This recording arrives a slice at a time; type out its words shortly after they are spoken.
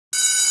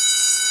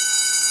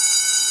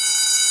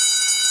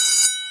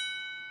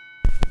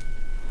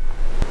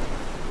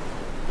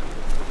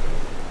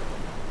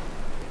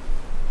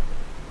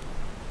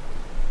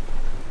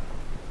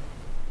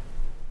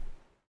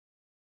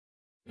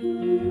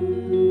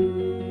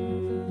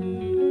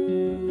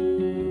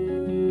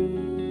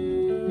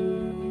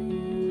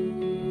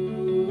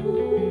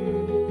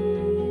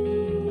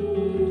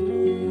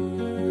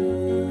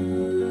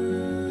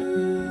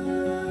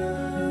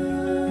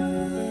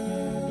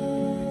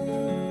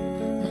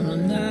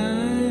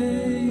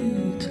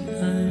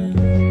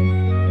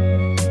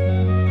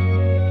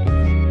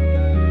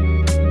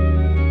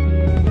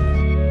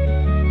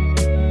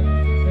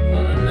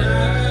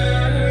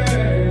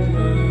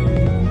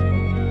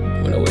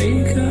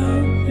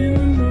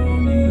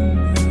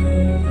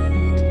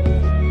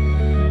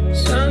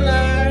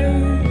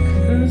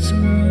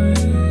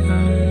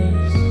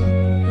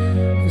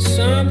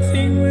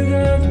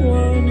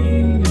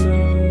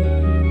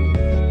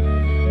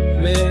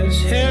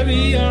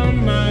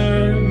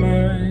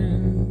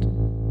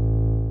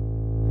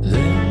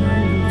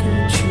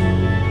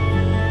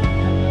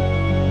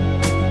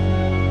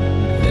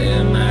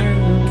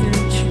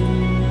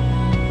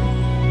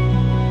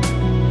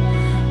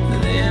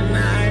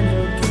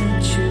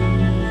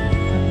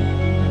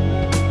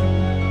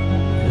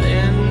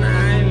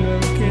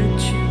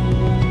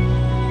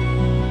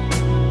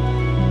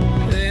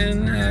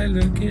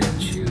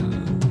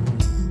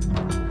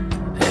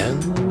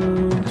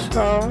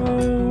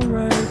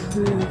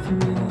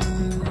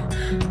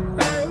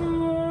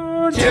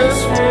Oh,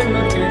 just one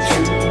look at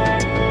you.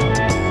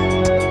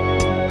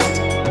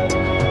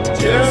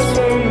 Just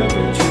one look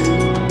at you.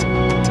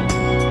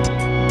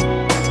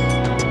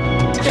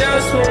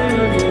 Just one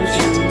look at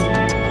you.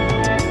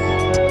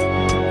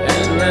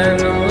 And I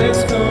know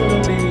it's gonna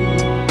be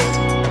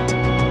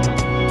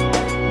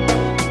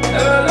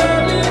a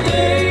lovely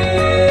day.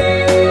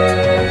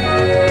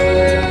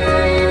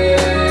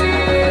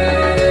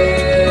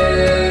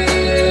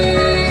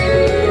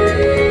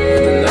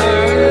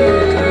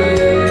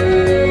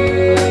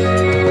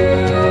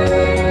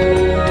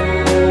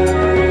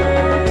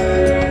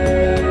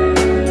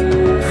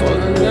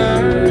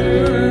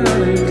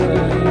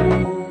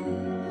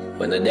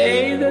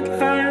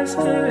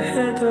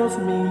 Ahead of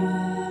me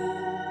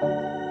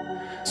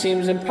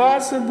seems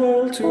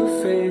impossible to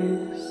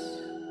face,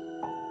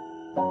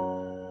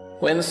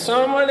 when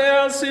someone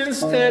else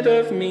instead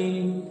of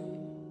me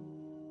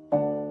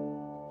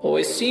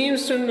always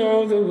seems to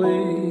know the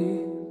way.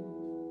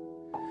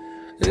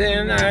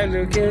 Then I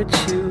look at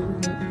you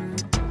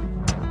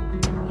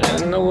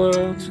and the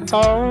world's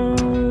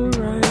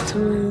alright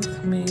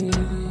with me.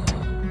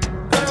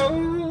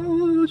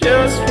 Oh,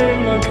 just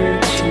one look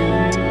at you,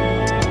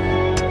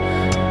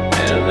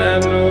 and I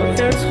know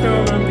it's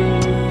gonna be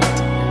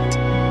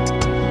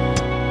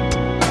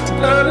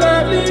a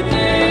lovely day.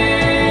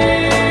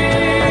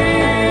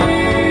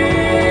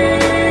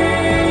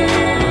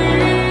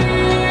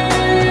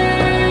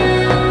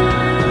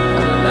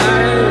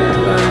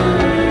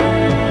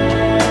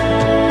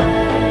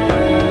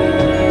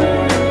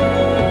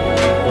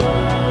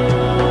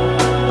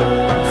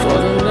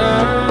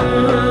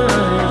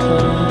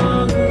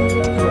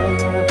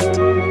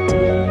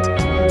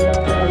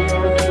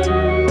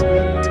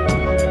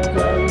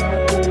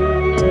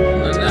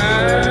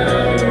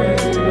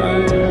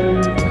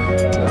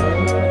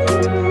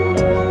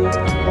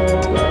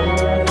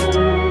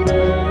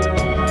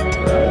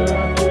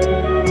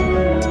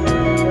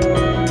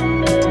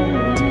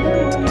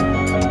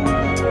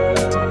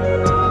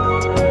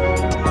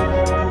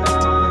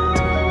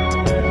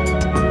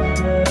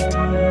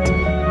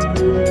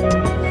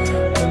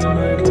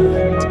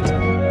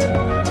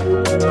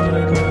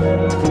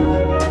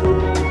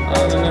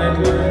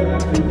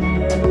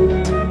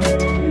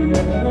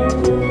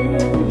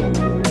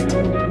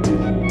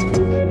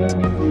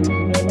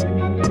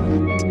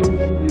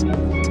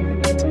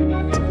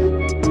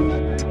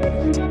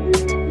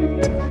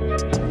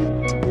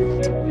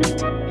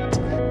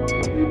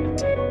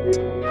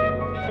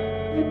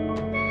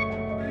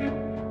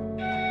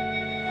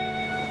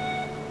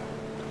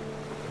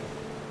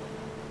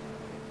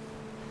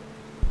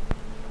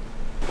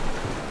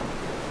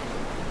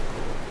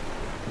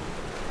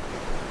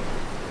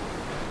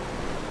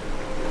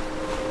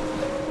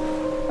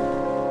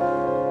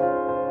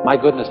 My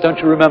goodness, don't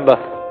you remember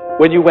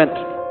when you went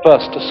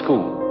first to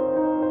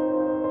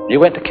school? You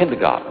went to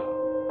kindergarten.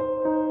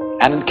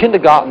 And in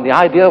kindergarten, the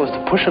idea was to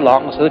push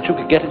along so that you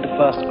could get into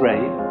first grade,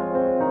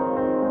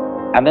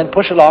 and then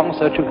push along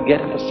so that you could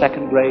get into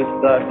second grade,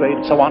 third grade,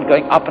 and so on,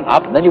 going up and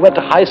up. And then you went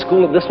to high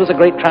school, and this was a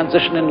great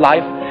transition in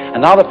life.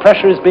 And now the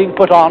pressure is being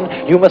put on.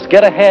 You must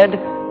get ahead.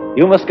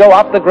 You must go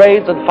up the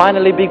grades and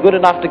finally be good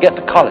enough to get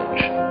to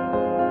college.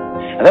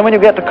 And then when you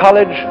get to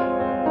college,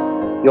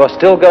 you're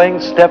still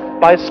going step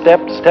by step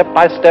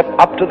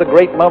up to the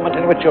great moment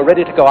in which you're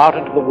ready to go out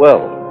into the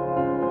world.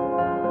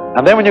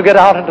 And then when you get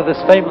out into this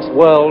famous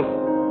world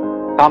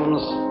comes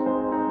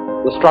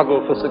the struggle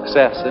for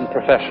success in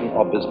profession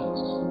or business.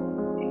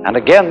 And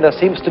again, there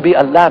seems to be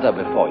a ladder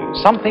before you,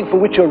 something for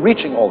which you're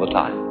reaching all the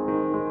time.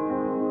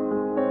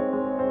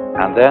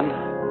 And then,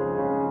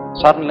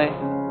 suddenly,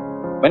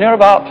 when you're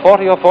about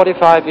 40 or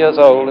 45 years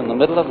old in the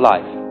middle of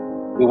life,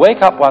 you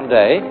wake up one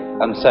day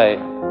and say,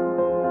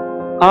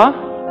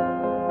 huh?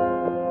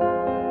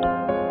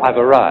 I've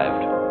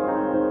arrived.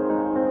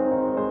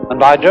 And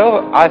by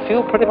Jove, I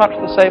feel pretty much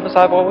the same as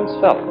I've always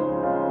felt.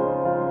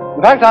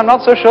 In fact, I'm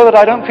not so sure that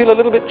I don't feel a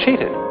little bit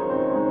cheated.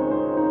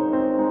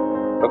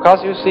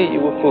 Because you see, you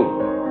were fooled.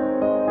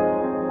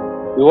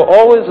 You were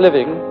always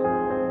living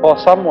for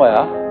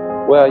somewhere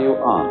where you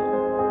aren't.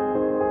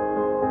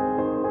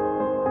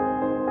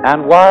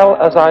 And while,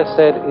 as I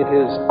said, it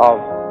is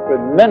of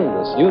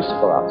tremendous use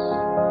for us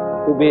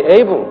to be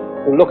able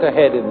to look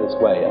ahead in this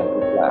way and to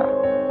plan,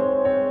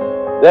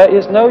 there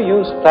is no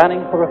use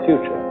planning for a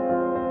future,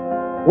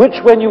 which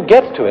when you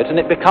get to it and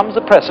it becomes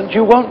a present,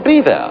 you won't be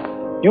there.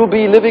 You'll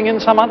be living in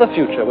some other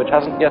future which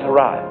hasn't yet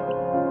arrived.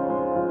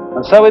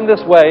 And so in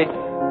this way,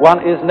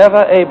 one is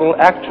never able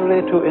actually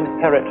to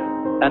inherit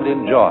and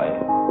enjoy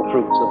the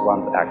fruits of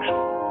one's action.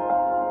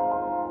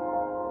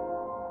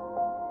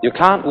 You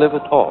can't live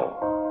at all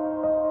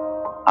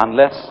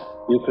unless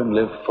you can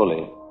live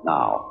fully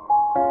now.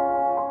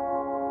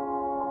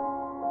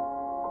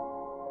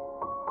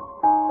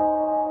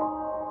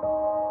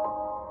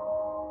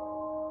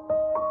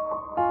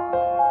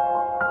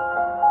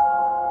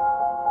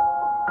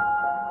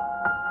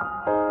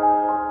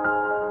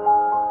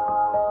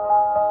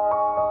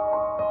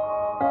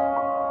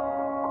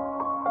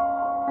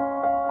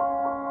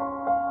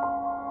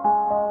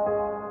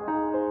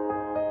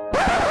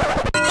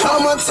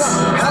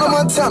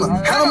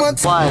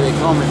 Why they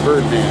call me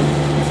Birdman?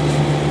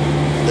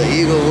 The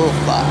eagle will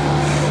fly.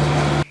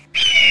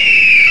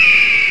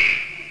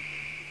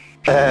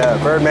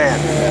 Birdman.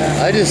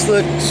 I just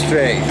look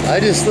straight. I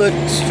just look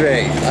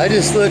straight. I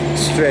just look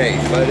straight.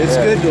 But it's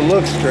good to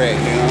look straight,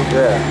 you know?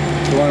 Yeah.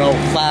 When old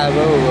 50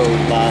 rolls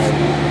by.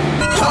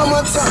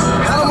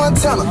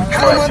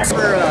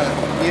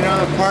 You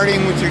know,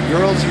 partying with your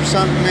girls or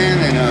something, man,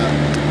 and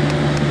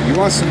you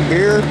want some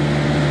beer?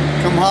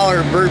 Come holler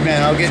at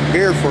Birdman. I'll get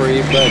beer for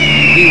you, but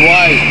be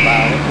wise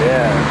about it.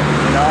 Yeah.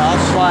 You know, I'll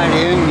slide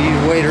in.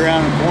 You wait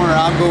around the corner.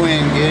 I'll go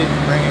in and get it,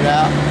 bring it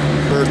out.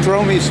 Or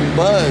throw me some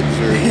buds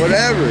or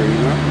whatever,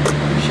 you know.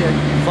 Shit,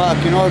 fuck,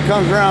 you know, it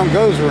comes around,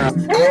 goes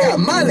around. I got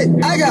Molly,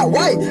 I got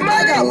white,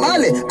 I got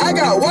Molly, I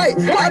got white.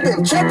 I've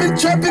been trapping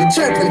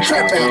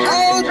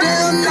all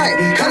damn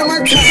night. Out of my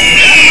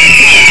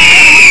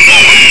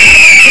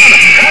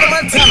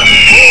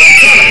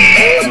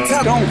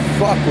Don't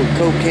fuck with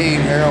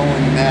cocaine,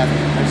 heroin, meth.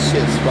 That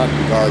shit's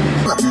fucking garbage.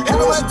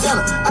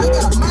 I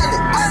got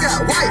Molly, I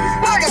got white,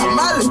 I got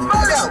Molly,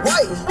 I got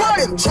white. I've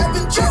been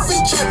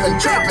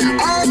trapping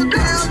all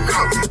damn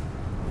night.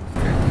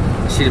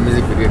 Shoot a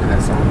music video to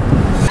that song.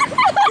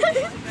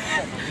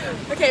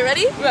 Okay,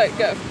 ready? Right,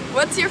 go.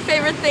 What's your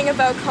favorite thing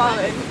about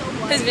Colin?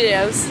 His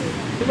videos.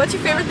 What's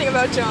your favorite thing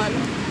about John?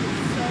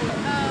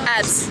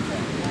 Abs.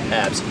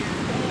 Abs.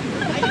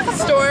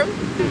 Storm.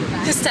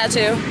 His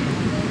tattoo.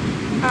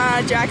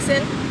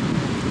 Jackson.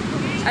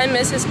 I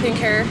miss his pink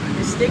hair.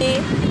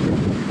 Sticky.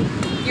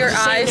 Your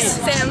eyes.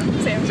 Sam.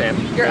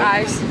 Your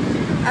eyes.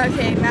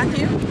 Okay,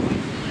 Matthew.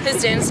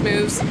 His dance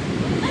moves.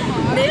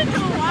 Nick.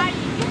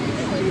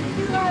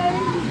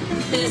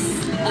 His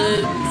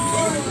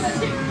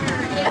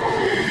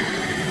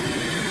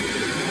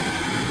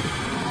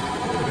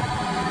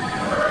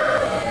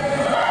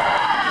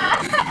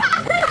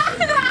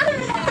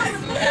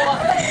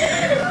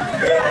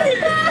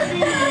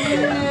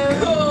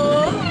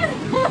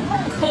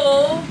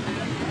Cole.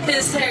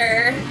 His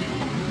hair.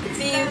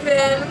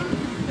 Steven.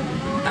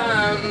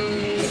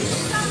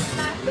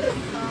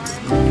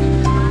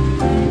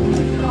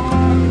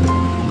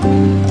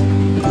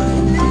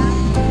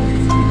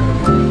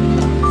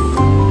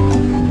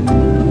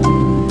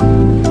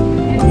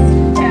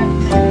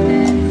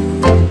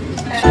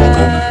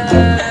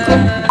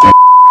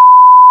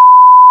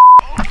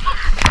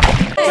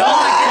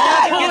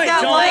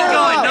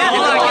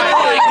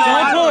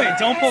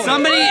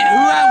 Somebody,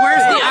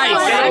 where's the ice?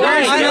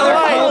 Where's another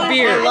cold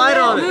beer?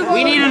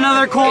 We need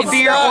another cold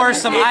beer or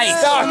some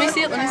ice. Let me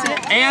see it.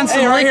 And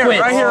some liquid.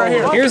 Right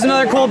here. Here's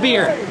another cold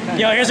beer.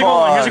 Yo, here's a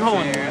cold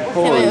one.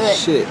 Holy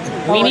shit.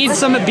 We need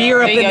some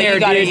beer up in there,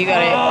 dude. You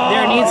got it.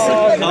 There needs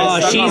some. Oh,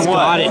 she's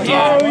got it, dude.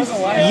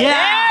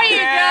 Yeah! There you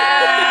go!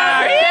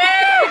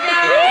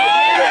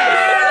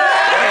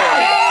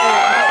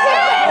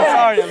 I'm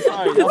sorry.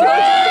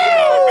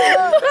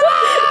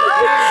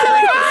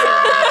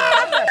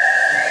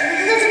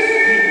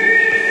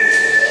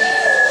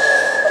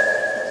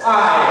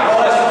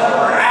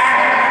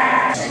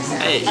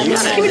 Hey, you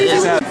got it.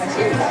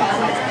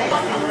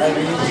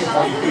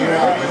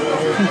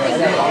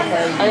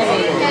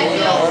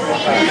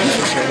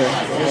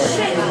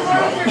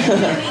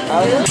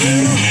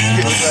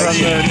 From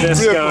the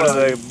disco to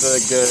the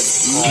good.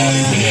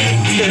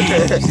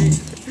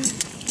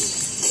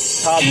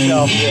 Top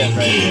shelf shit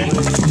right here.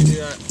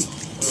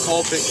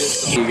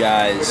 You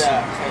guys,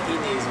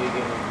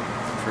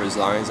 for as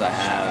long as I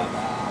have,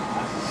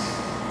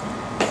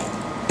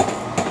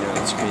 you know,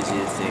 it's crazy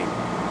to think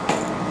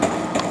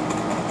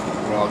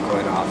we're all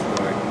going off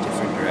in our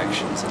different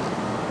directions. And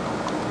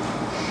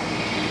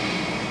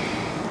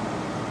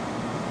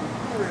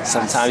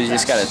sometimes you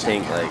just gotta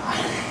think, like,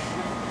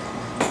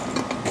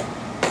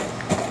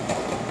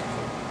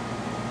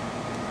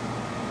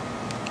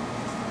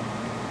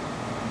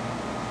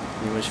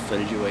 how much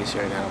footage you waste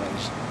right now by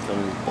just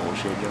filming this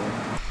bullshit, Joey?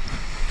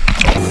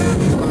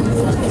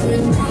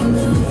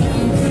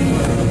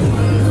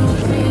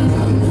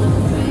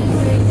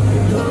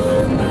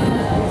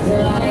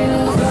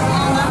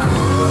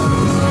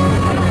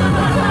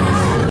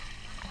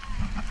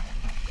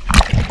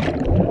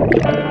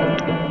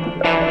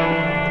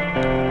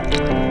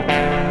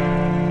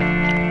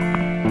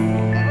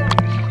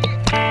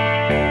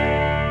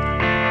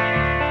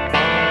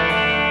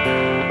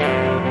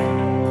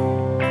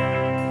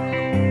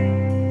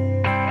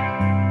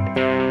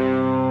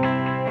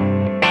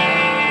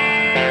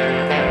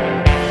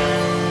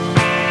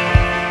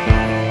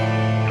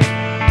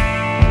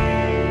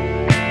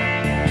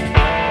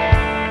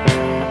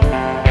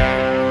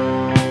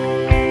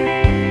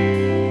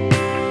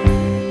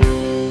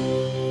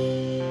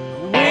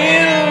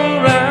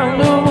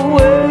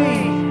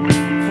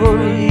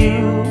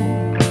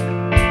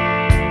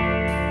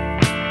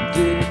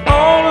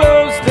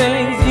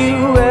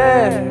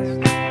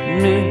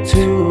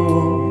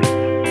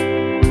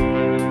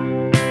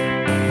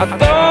 I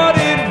thought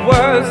it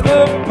was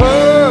the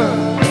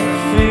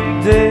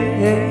perfect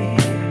day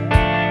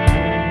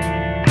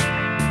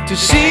to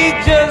see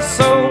just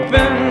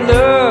open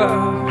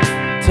love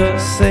to to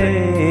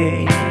say